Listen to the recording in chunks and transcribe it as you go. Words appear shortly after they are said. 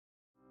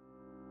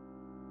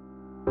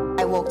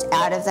walked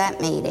out of that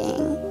meeting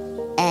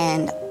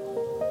and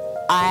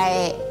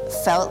I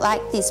felt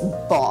like this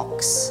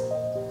box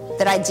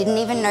that I didn't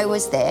even know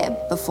was there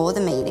before the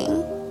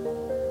meeting.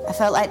 I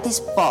felt like this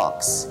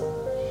box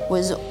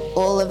was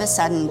all of a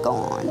sudden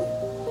gone,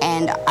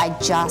 and I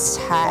just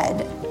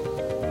had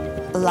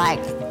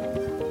like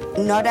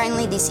not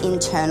only this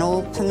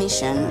internal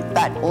permission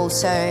but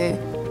also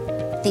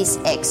this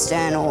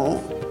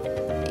external,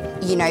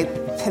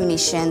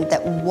 permission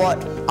that what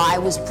I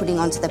was putting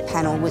onto the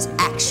panel was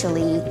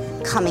actually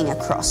coming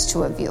across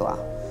to a viewer.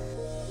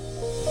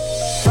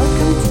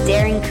 Welcome to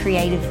Daring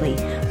Creatively.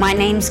 My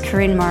name's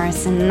Corinne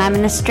Morrison and I'm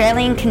an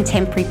Australian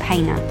contemporary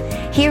painter.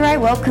 Here I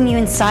welcome you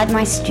inside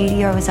my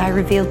studio as I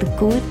reveal the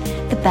good,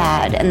 the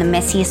bad and the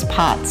messiest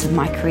parts of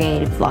my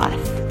creative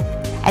life.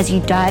 As you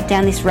dive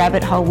down this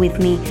rabbit hole with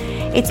me,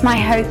 it's my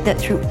hope that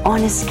through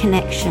honest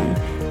connection,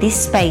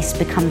 this space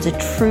becomes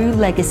a true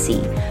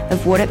legacy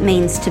of what it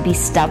means to be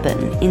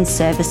stubborn in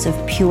service of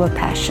pure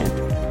passion.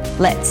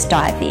 Let's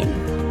dive in.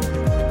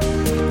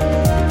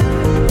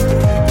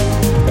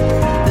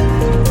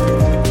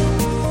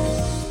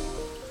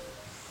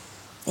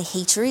 The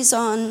heater is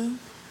on,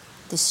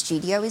 the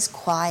studio is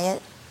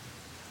quiet,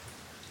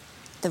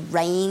 the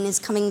rain is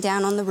coming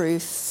down on the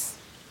roof,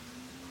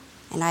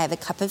 and I have a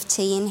cup of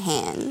tea in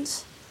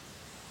hand.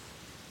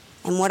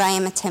 And what I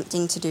am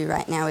attempting to do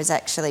right now is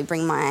actually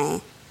bring my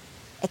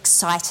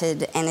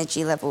excited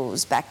energy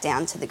levels back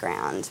down to the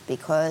ground,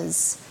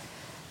 because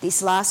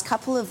this last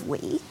couple of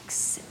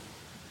weeks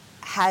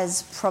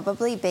has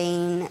probably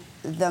been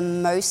the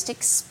most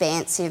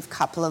expansive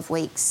couple of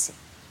weeks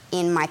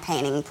in my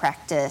painting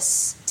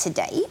practice to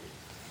date.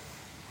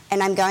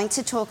 And I'm going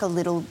to talk a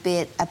little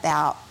bit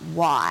about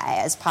why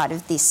as part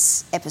of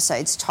this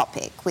episode's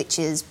topic, which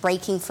is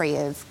breaking free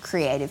of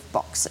creative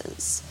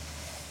boxes.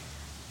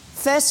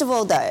 First of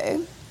all,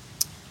 though,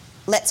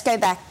 let's go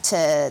back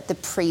to the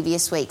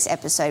previous week's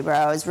episode where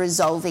I was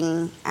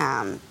resolving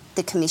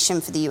the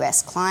commission for the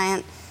US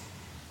client.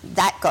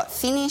 That got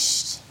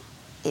finished,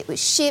 it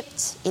was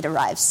shipped, it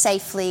arrived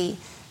safely,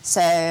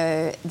 so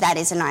that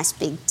is a nice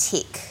big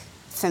tick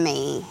for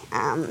me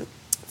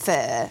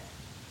for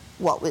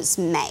what was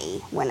May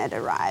when it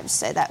arrived.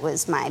 So that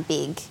was my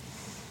big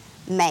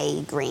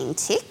May green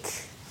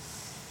tick.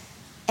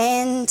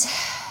 And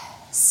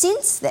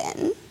since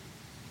then,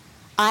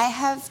 I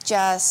have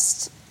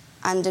just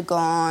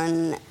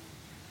undergone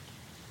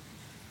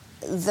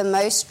the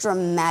most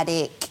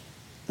dramatic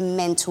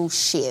mental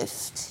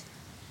shift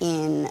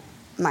in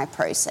my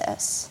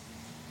process.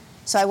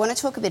 So I want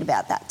to talk a bit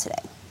about that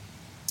today.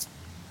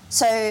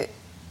 So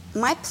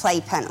my play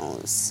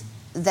panels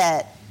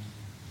that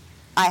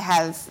I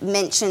have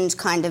mentioned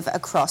kind of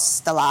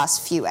across the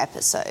last few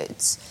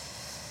episodes,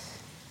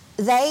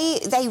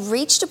 they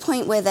reached a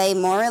point where they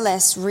more or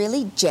less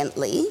really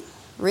gently,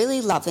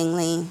 really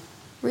lovingly,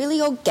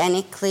 really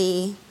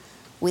organically,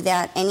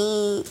 without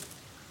any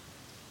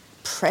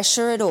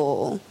pressure at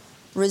all,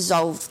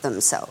 resolved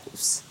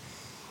themselves.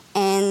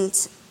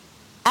 And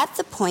at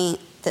the point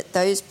that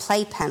those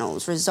play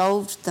panels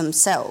resolved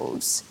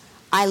themselves,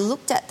 I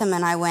looked at them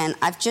and I went,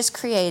 I've just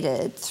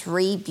created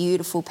 3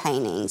 beautiful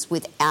paintings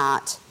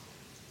without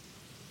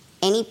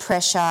any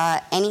pressure,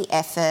 any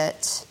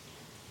effort,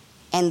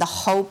 and the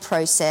whole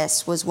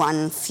process was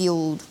one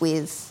fueled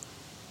with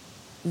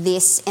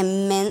this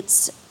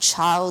immense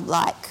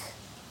childlike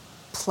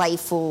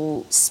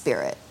playful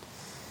spirit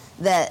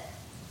that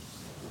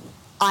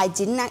I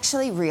didn't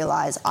actually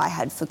realise I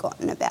had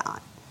forgotten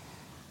about.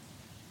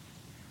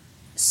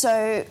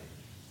 So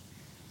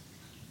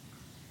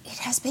it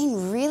has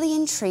been really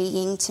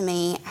intriguing to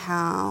me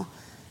how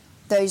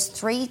those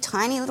 3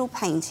 tiny little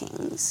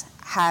paintings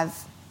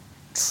have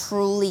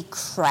truly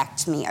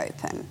cracked me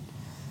open.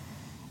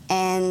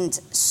 And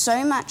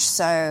so much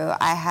so,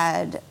 I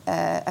had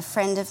a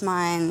friend of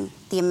mine,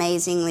 the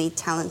amazingly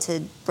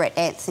talented Brett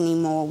Anthony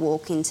Moore,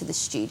 walk into the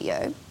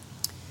studio.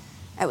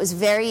 It was a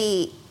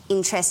very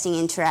interesting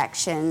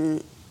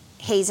interaction.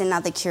 He's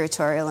another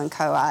curatorial and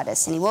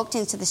co-artist, and he walked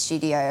into the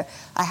studio.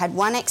 I had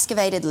one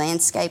excavated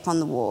landscape on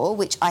the wall,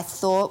 which I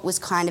thought was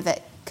kind of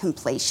at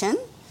completion,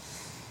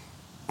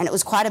 and it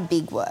was quite a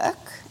big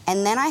work.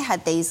 And then I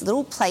had these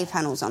little play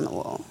panels on the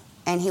wall.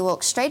 And he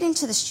walked straight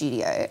into the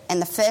studio,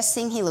 and the first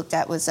thing he looked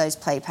at was those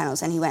play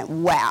panels, and he went,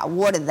 wow,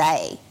 what are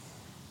they?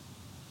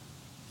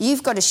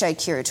 You've got to show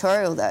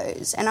curatorial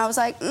those. And I was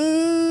like,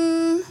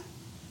 I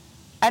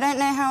don't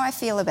know how I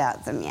feel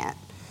about them yet.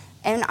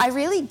 And I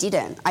really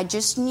didn't. I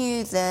just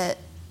knew that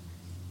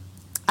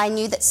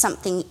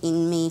something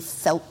in me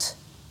felt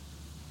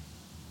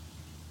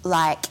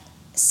like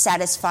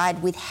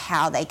satisfied with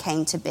how they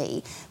came to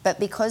be. But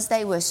because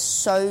they were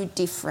so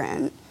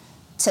different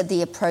to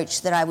the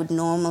approach that I would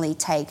normally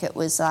take, it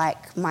was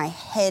like my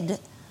head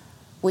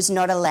was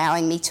not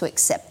allowing me to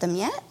accept them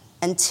yet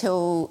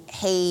until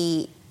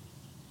he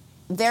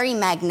very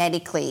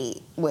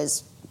magnetically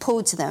was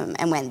pulled to them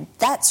and went,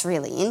 that's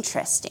really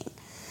interesting.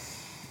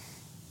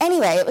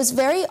 Anyway, it was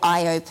very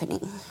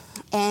eye-opening,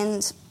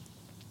 and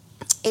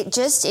it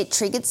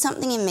triggered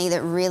something in me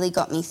that really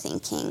got me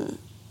thinking,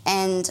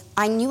 And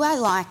I knew I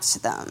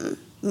liked them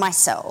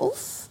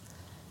myself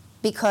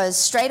because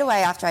straight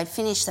away after I'd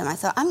finished them, I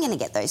thought, I'm going to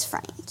get those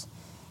framed.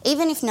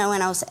 Even if no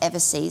one else ever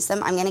sees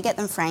them, I'm going to get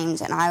them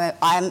framed. And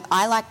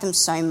I like them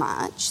so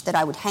much that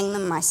I would hang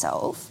them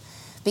myself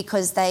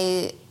because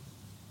they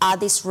are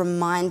this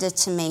reminder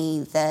to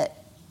me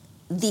that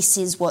this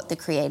is what the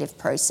creative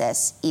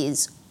process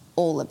is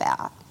all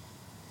about.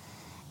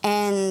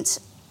 And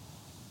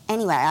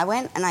anyway, I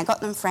went and I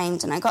got them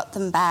framed and I got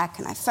them back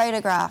and I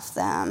photographed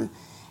them.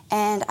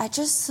 And I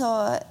just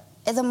thought,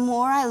 the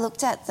more I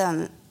looked at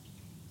them,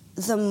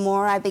 the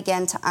more I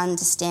began to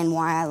understand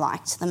why I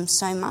liked them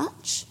so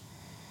much.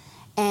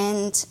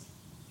 And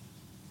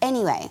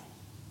anyway,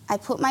 I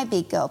put my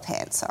big girl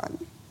pants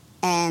on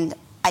and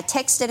I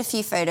texted a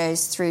few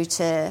photos through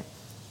to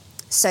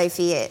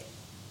Sophie at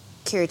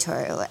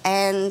Curatorial,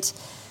 and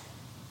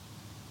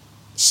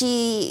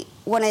she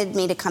wanted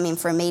me to come in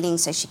for a meeting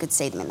so she could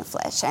see them in the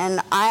flesh. And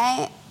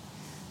I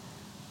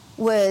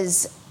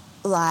was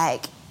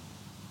like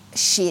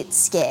shit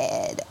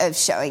scared of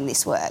showing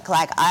this work.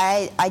 Like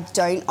I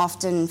don't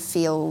often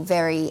feel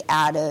very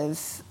out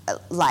of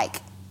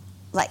like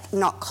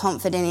not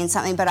confident in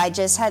something, but I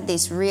just had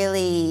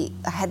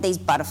I had these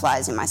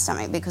butterflies in my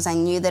stomach because I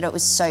knew that it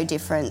was so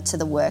different to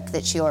the work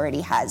that she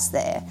already has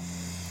there.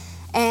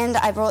 And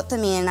I brought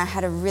them in. I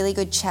had a really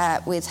good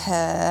chat with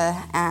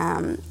her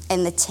and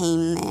the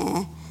team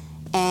there.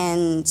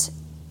 And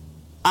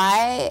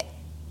I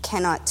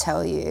cannot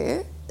tell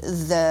you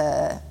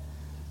the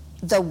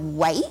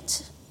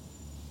weight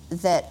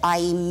that I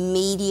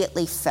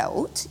immediately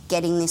felt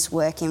getting this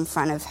work in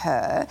front of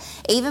her,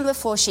 even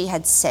before she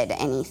had said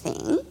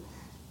anything,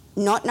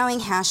 not knowing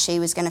how she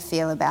was going to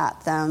feel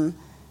about them,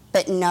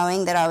 but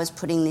knowing that I was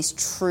putting this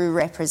true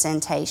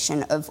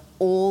representation of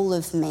all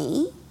of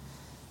me,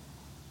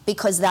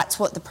 because that's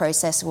what the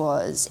process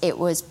was. It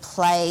was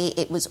play,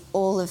 it was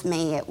all of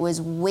me, it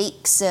was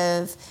weeks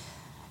of...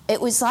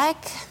 It was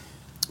like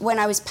when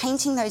I was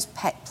painting those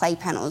play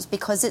panels,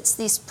 because it's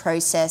this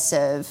process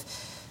of...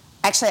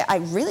 Actually, I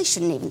really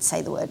shouldn't even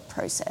say the word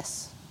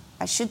process.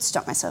 I should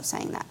stop myself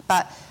saying that.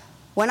 But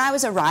when I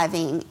was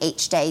arriving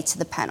each day to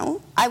the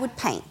panel, I would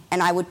paint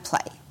and I would play.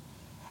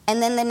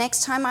 And then the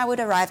next time I would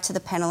arrive to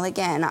the panel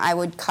again, I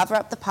would cover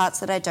up the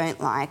parts that I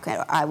don't like.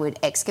 I would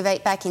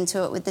excavate back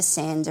into it with the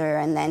sander.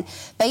 And then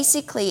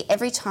basically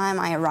every time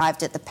I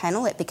arrived at the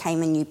panel, it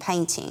became a new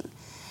painting.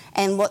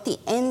 And what the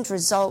end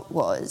result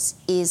was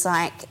is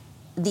like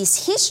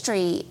this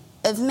history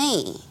of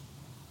me,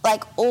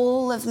 like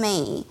all of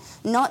me,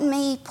 not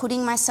me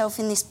putting myself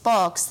in this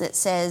box that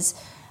says,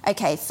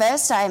 okay,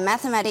 first I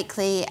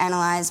mathematically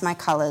analyse my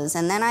colours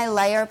and then I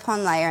layer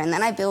upon layer and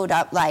then I build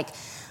up like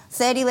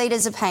 30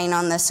 litres of paint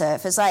on the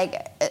surface.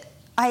 Like,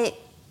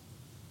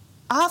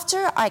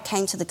 after I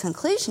came to the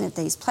conclusion of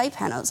these play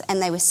panels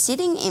and they were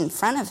sitting in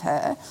front of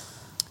her,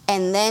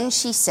 and then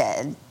she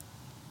said,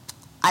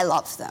 I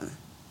love them.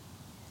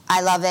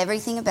 I love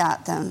everything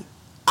about them.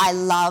 I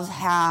love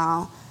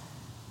how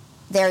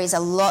there is a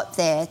lot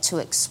there to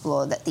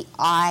explore, that the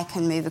eye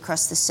can move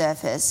across the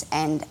surface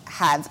and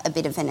have a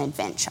bit of an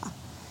adventure.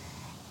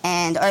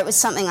 Or it was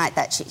something like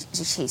that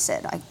she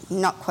said. I'm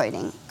not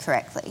quoting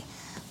correctly.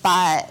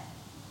 But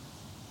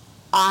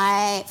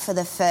I, for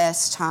the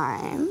first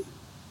time,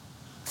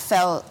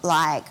 felt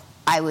like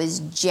I was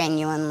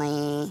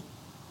genuinely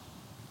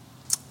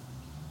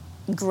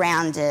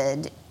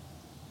grounded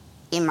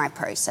in my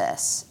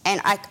process. And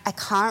I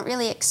can't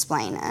really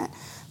explain it,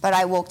 but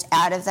I walked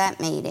out of that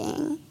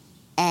meeting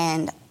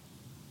and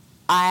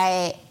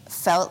I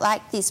felt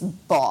like this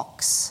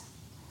box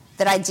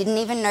that I didn't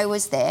even know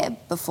was there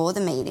before the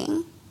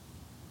meeting.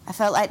 I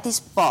felt like this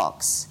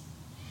box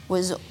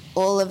was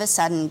all of a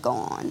sudden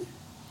gone,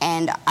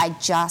 and I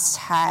just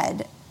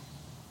had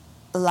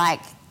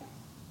like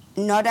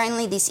not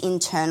only this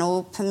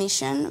internal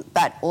permission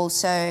but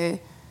also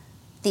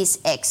this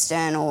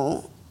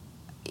external,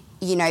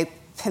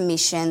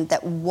 permission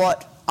that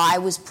what I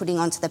was putting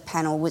onto the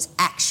panel was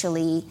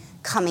actually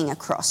coming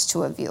across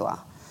to a viewer.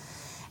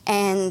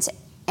 And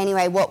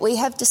anyway, what we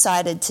have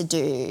decided to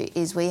do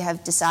is we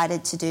have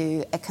decided to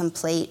do a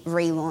complete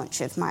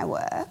relaunch of my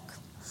work,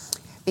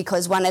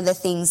 because one of the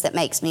things that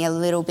makes me a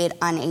little bit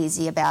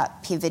uneasy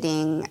about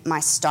pivoting my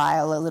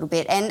style a little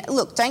bit, and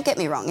look, don't get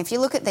me wrong, if you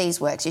look at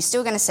these works, you're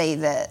still going to see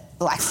that,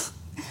 like,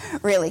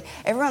 really,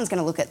 everyone's going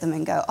to look at them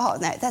and go, oh,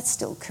 no, that's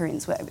still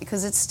Corinne's work,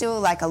 because it's still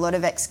like a lot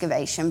of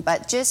excavation,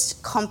 but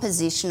just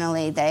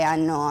compositionally they are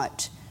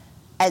not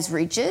as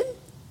rigid.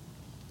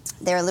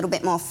 They're a little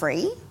bit more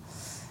free.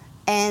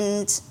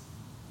 And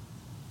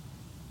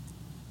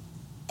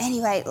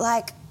anyway,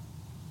 like,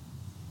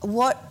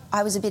 what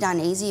I was a bit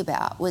uneasy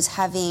about was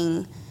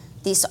having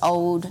this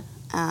old,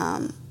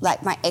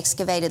 like my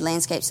excavated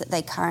landscapes that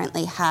they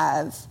currently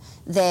have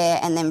there,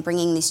 and then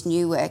bringing this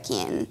new work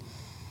in.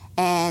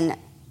 And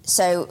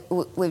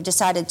so we've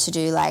decided to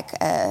do like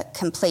a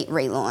complete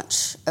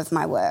relaunch of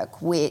my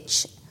work,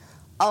 which,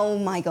 oh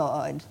my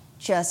God,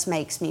 just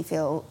makes me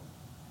feel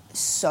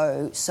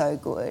so, so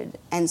good.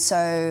 And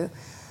so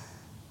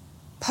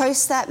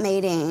post that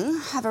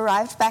meeting, I've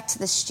arrived back to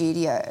the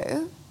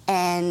studio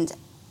and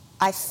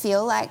I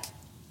feel like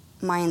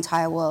my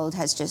entire world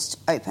has just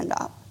opened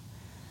up.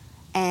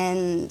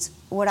 And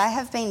what I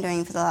have been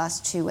doing for the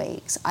last 2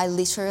 weeks, I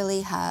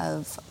literally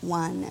have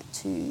 1,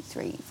 2,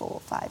 3,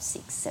 4, 5,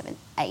 6, 7,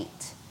 8,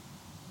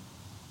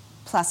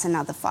 plus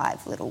another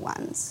 5 little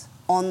ones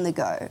on the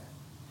go.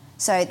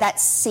 So that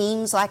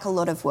seems like a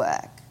lot of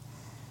work.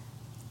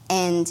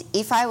 And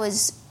if I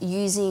was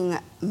using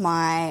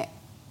my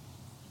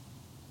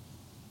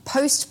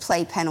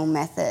post-play panel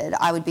method,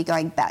 I would be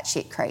going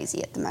batshit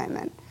crazy at the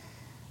moment.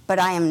 But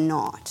I am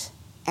not.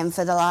 And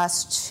for the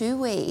last 2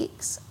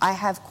 weeks, I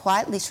have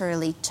quite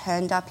literally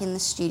turned up in the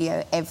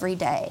studio every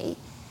day,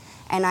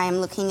 and I am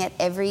looking at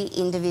every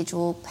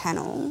individual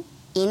panel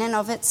in and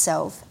of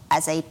itself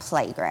as a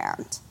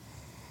playground.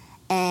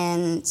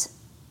 And,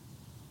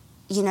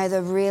 you know,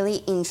 the really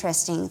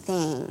interesting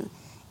thing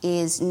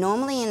is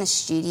normally in a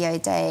studio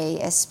day,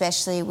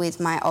 especially with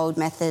my old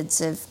methods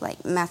of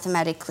like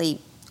mathematically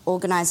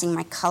organising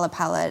my colour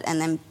palette and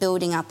then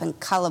building up and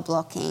colour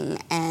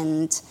blocking,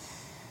 and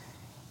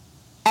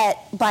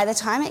by the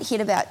time it hit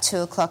about 2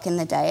 o'clock in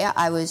the day,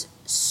 I was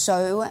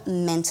so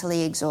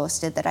mentally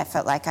exhausted that I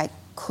felt like I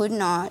could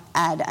not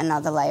add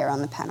another layer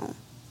on the panel.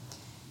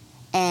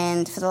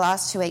 And for the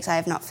last 2 weeks, I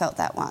have not felt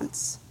that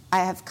once. I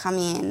have come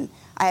in,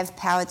 I have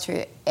powered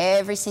through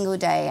every single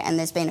day, and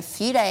there's been a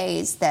few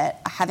days that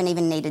I haven't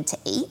even needed to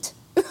eat.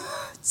 It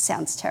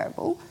sounds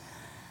terrible.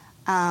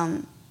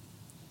 But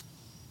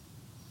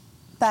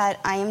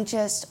I am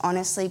just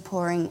honestly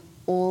pouring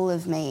all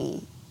of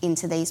me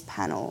into these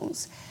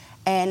panels.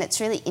 And it's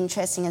really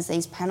interesting as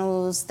these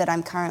panels that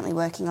I'm currently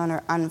working on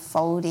are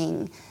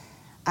unfolding.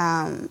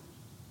 I've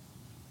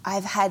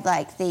had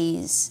like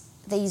these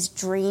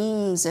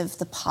dreams of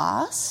the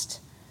past,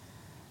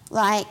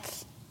 like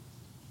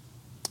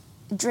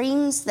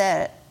dreams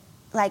that,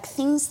 like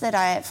things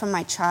that from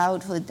my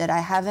childhood that I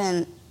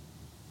haven't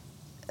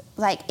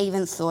like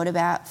even thought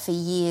about for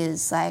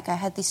years. Like I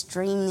had this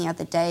dream the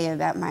other day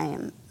about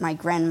my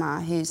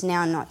grandma, who's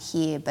now not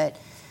here, but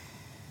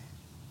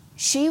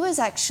she was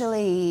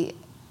actually,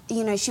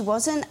 you know, she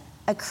wasn't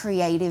a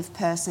creative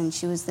person.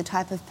 She was the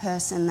type of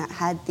person that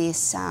had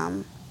this,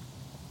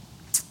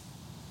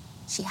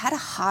 she had a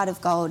heart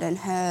of gold, and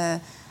her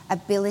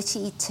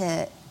ability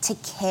to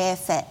care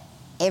for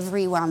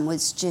everyone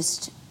was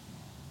just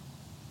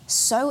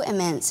so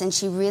immense, and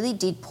she really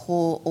did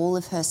pour all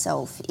of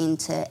herself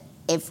into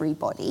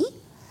everybody.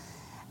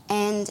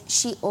 And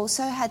she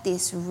also had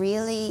this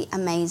really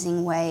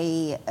amazing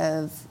way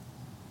of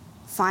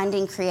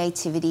finding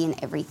creativity in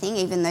everything,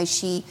 even though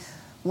she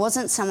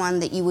wasn't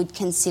someone that you would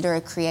consider a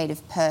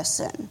creative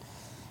person.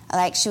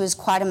 Like, she was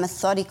quite a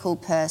methodical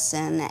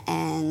person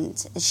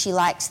and she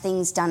liked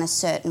things done a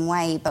certain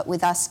way, but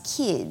with us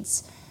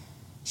kids,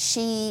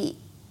 she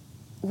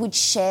would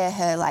share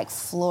her like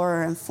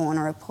flora and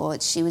fauna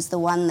reports. She was the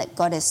one that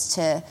got us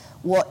to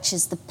watch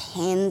as the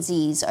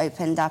pansies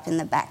opened up in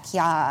the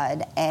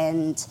backyard,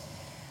 and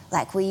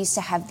like we used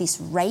to have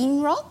this rain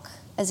rock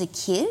as a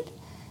kid.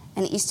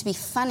 And it used to be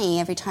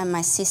funny, every time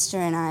my sister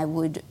and I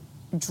would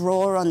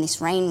draw on this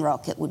rain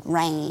rock, it would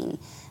rain.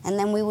 And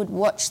then we would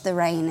watch the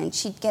rain, and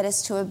she'd get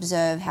us to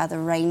observe how the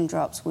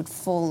raindrops would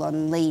fall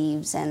on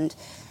leaves and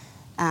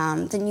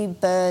the new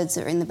birds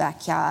that were in the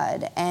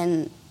backyard.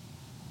 And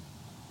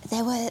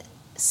there were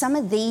some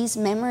of these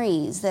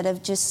memories that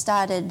have just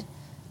started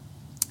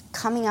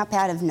coming up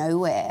out of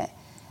nowhere.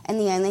 And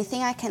the only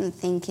thing I can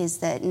think is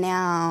that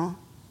now,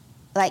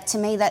 like, to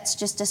me, that's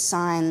just a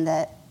sign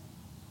that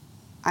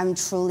I'm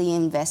truly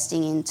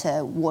investing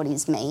into what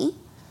is me.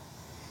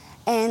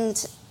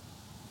 And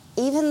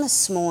even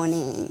this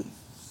morning,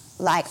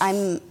 like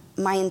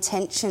my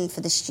intention for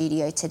the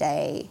studio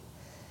today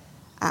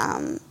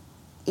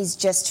is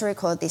just to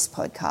record this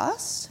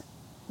podcast,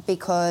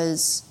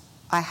 because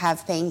I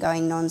have been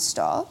going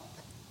non-stop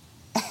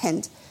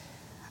and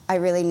I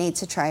really need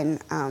to try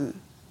and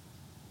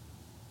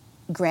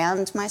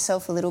ground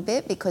myself a little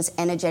bit, because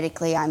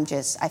energetically I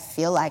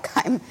feel like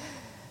I'm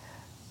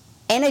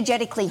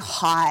energetically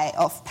high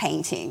off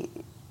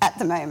painting at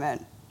the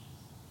moment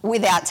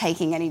without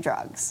taking any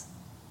drugs.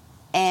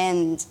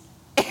 And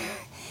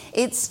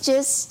it's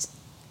just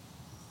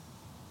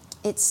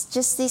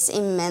this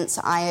immense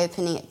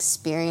eye-opening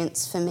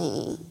experience for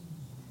me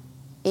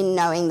in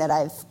knowing that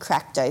I've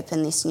cracked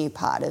open this new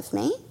part of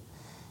me.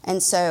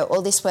 And so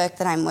all this work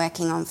that I'm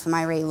working on for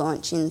my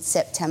relaunch in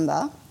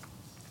September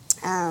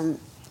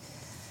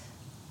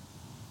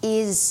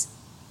is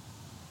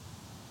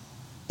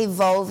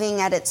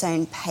evolving at its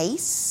own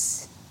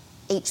pace.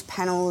 Each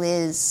panel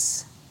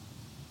is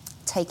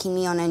taking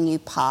me on a new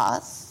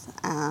path.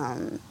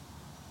 I'm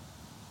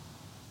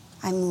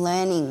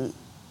learning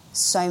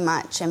so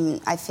much, and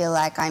I feel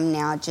like I'm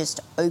now just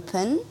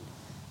open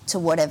to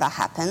whatever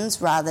happens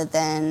rather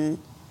than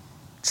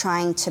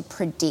trying to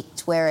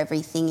predict where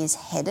everything is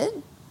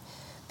headed.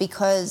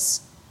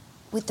 Because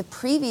with the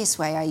previous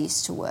way I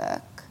used to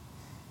work,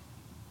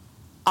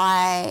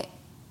 I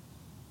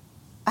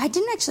I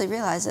didn't actually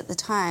realise at the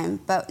time,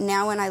 but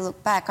now when I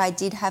look back, I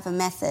did have a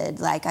method.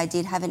 Like, I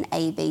did have an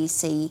A, B,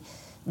 C,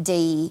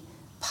 D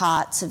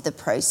parts of the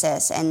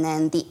process, and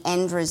then the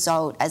end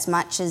result, as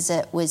much as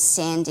it was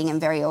sanding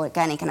and very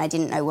organic and I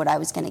didn't know what I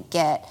was going to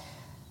get,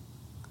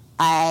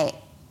 I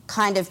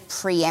kind of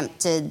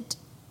preempted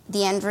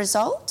the end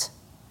result.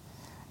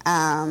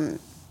 And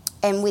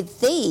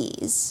with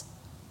these,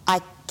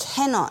 I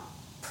cannot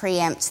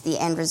preempt the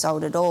end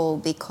result at all,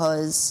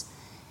 because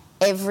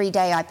every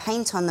day I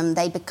paint on them,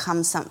 they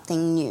become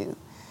something new.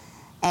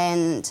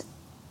 And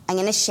I'm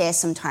going to share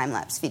some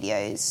time-lapse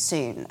videos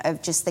soon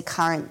of just the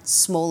current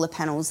smaller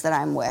panels that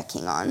I'm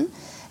working on.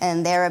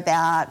 And they're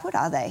about, what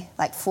are they,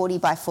 like 40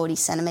 by 40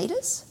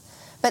 centimetres?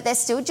 But they're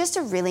still just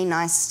a really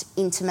nice,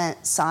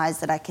 intimate size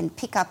that I can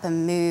pick up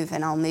and move,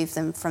 and I'll move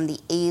them from the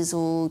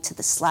easel to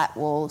the slat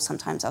wall.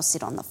 Sometimes I'll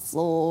sit on the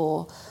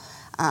floor.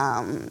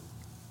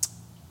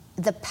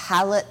 The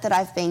palette that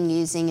I've been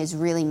using is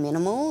really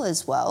minimal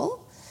as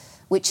well,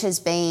 which has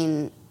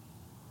been,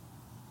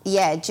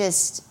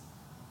 just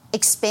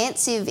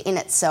expansive in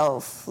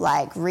itself,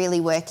 like really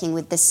working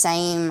with the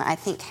same, I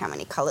think, how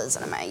many colours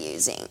am I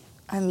using?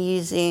 I'm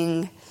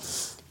using,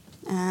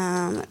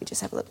 let me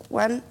just have a look,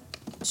 1,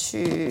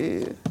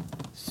 2,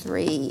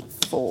 3,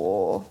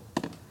 4,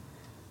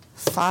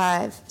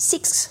 5,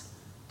 6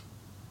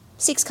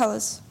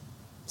 colours,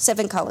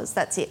 7 colours,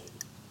 that's it.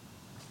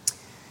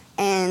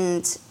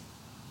 And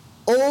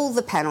all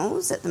the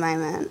panels at the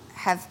moment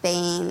have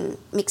been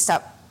mixed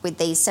up with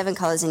these 7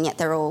 colours, and yet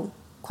they're all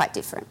quite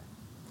different.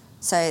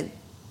 So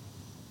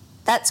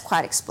that's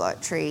quite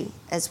exploratory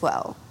as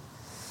well.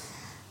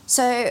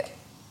 So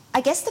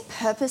I guess the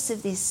purpose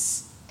of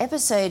this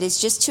episode is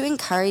just to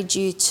encourage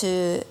you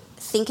to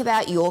think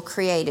about your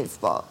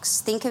creative box.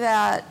 Think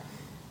about,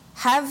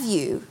 have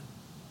you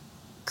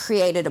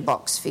created a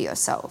box for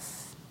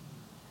yourself?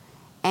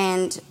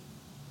 And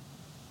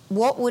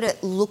what would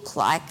it look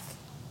like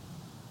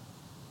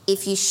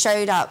if you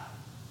showed up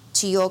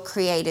to your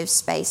creative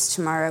space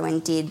tomorrow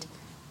and did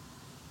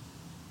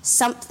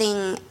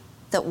something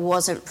that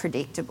wasn't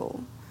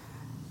predictable?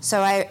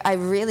 So I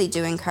really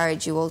do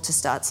encourage you all to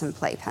start some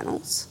play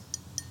panels.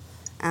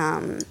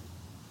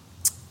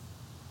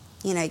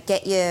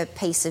 Get your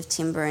piece of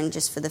timber and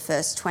just for the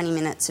first 20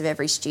 minutes of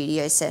every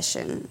studio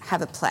session,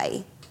 have a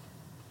play.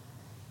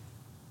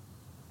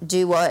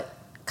 Do what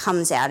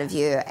comes out of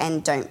you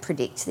and don't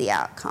predict the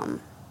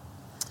outcome.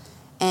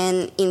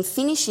 And in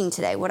finishing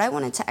today, what I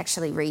wanted to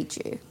actually read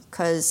you,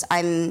 because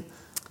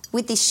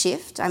with this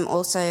shift, I'm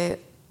also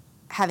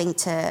having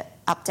to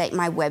update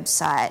my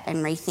website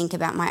and rethink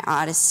about my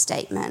artist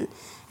statement.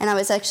 And I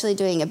was actually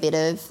doing a bit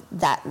of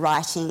that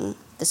writing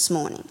this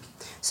morning.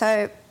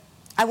 So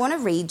I want to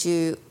read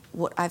you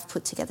what I've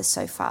put together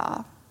so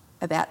far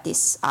about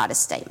this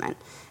artist statement.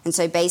 And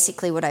so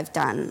basically what I've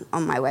done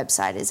on my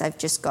website is I've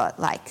just got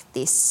like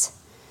this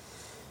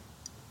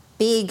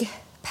big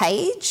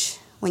page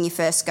when you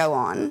first go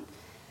on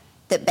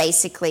that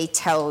basically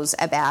tells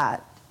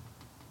about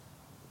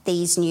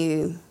these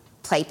new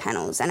play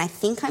panels. And I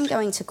think I'm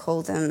going to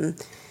call them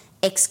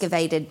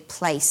excavated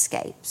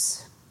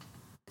playscapes.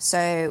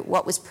 So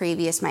what was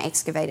previous my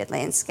excavated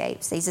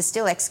landscapes, these are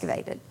still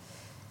excavated,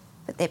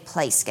 but they're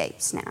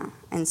playscapes now.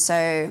 And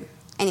so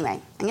anyway,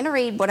 I'm going to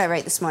read what I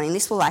wrote this morning.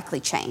 This will likely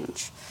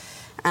change.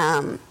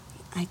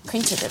 I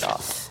printed it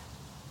off.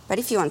 But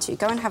if you want to,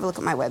 go and have a look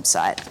at my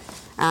website.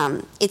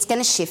 It's going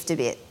to shift a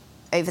bit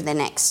over the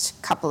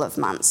next couple of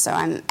months. So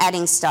I'm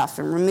adding stuff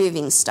and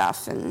removing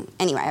stuff. And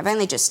anyway, I've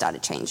only just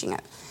started changing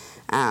it.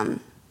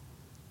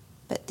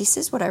 But this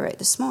is what I wrote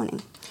this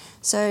morning.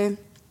 So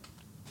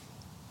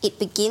it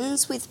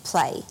begins with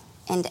play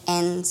and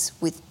ends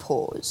with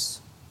pause.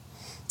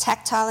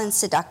 Tactile and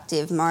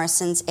seductive,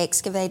 Morrison's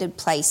excavated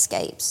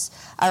playscapes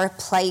are a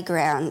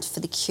playground for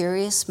the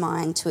curious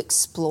mind to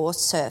explore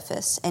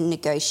surface and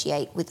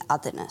negotiate with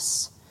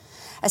otherness.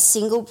 A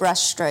single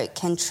brushstroke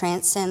can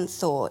transcend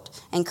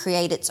thought and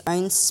create its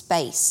own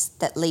space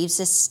that leaves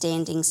us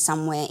standing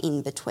somewhere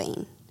in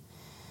between.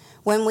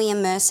 When we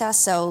immerse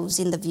ourselves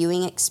in the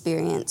viewing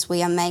experience,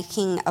 we are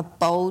making a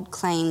bold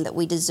claim that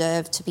we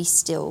deserve to be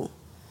still,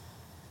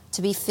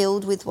 to be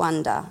filled with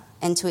wonder,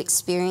 and to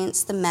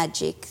experience the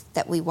magic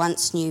that we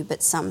once knew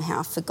but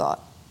somehow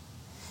forgot.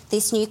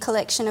 This new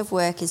collection of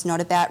work is not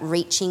about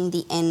reaching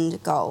the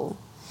end goal.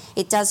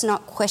 It does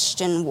not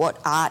question what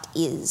art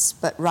is,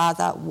 but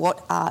rather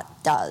what art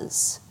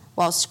does,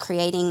 whilst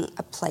creating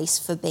a place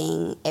for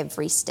being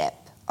every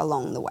step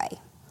along the way.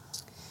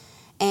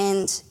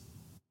 And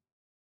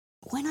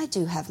when I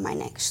do have my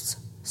next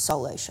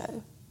solo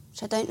show,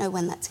 which I don't know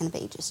when that's going to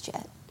be just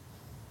yet,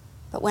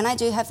 but when I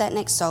do have that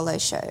next solo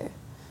show,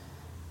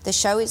 the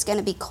show is going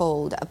to be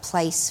called A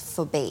Place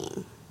for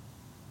Being.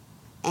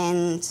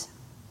 And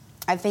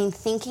I've been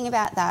thinking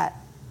about that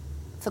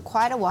for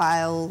quite a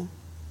while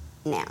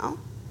now,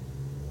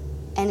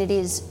 and it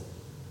is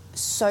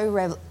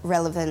so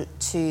relevant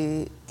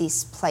to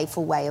this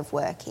playful way of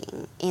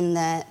working, in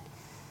that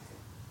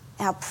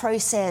our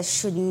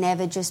process should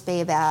never just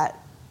be about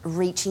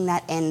reaching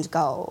that end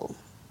goal,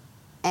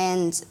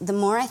 And the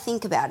more I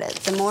think about it,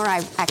 the more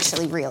I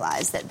actually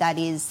realise that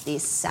is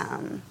this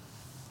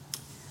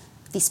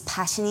this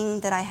patterning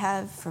that I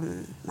have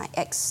from my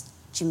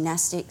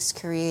ex-gymnastics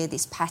career,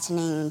 this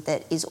patterning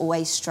that is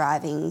always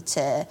striving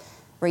to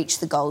reach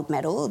the gold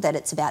medal, that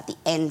it's about the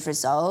end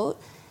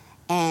result.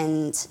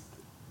 And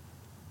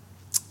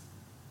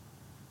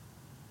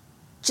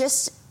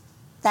just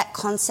that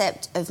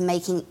concept of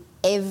making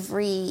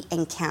every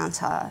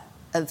encounter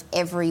of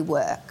every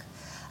work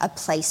a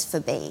place for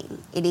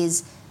being. It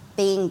is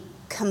being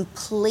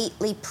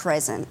completely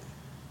present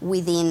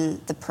within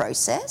the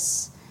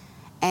process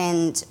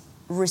and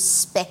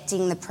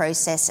respecting the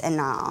process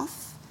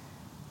enough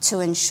to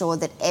ensure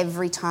that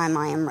every time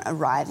I am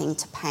arriving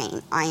to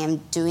paint, I am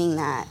doing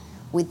that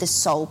with the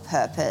sole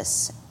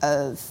purpose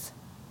of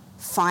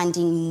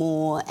finding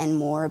more and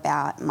more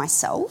about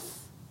myself.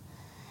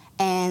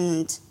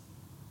 And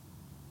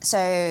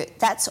so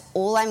that's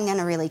all I'm going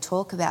to really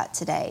talk about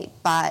today.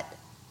 But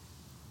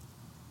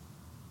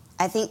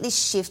I think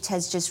this shift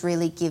has just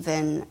really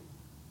given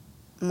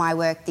my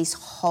work this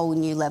whole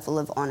new level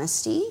of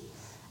honesty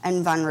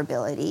and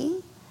vulnerability.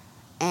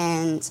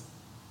 And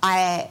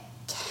I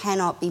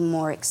cannot be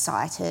more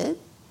excited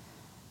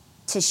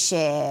to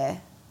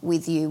share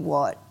with you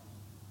what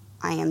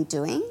I am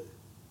doing.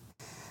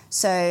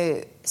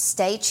 So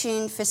stay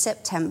tuned for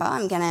September.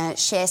 I'm going to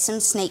share some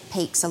sneak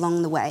peeks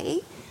along the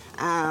way.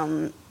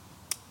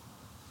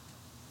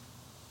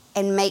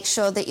 And make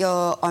sure that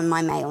you're on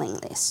my mailing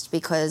list,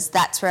 because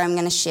that's where I'm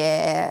going to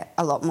share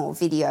a lot more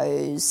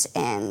videos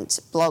and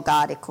blog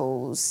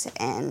articles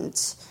and,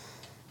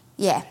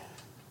 yeah,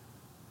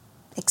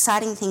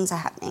 exciting things are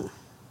happening.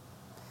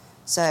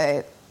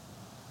 So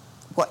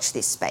watch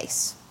this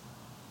space.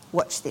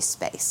 Watch this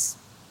space.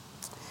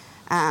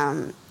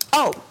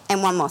 Oh,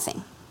 and one more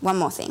thing.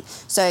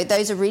 So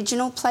those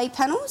original play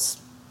panels,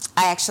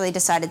 I actually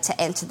decided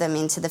to enter them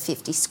into the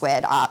 50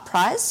 Squared Art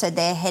Prize. So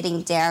they're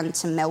heading down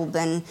to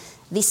Melbourne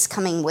this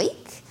coming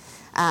week.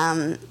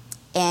 And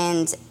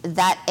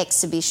that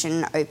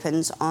exhibition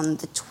opens on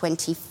the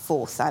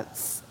 24th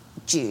of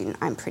June,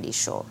 I'm pretty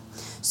sure.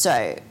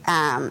 So,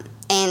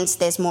 and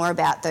there's more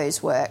about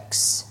those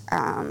works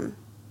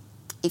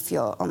if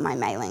you're on my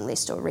mailing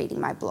list or reading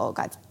my blog.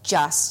 I've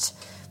just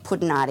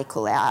put an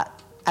article out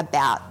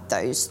about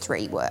those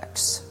 3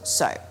 works.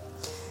 So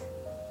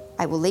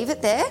I will leave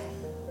it there,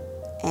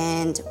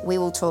 and we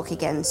will talk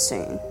again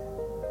soon.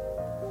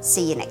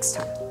 See you next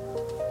time.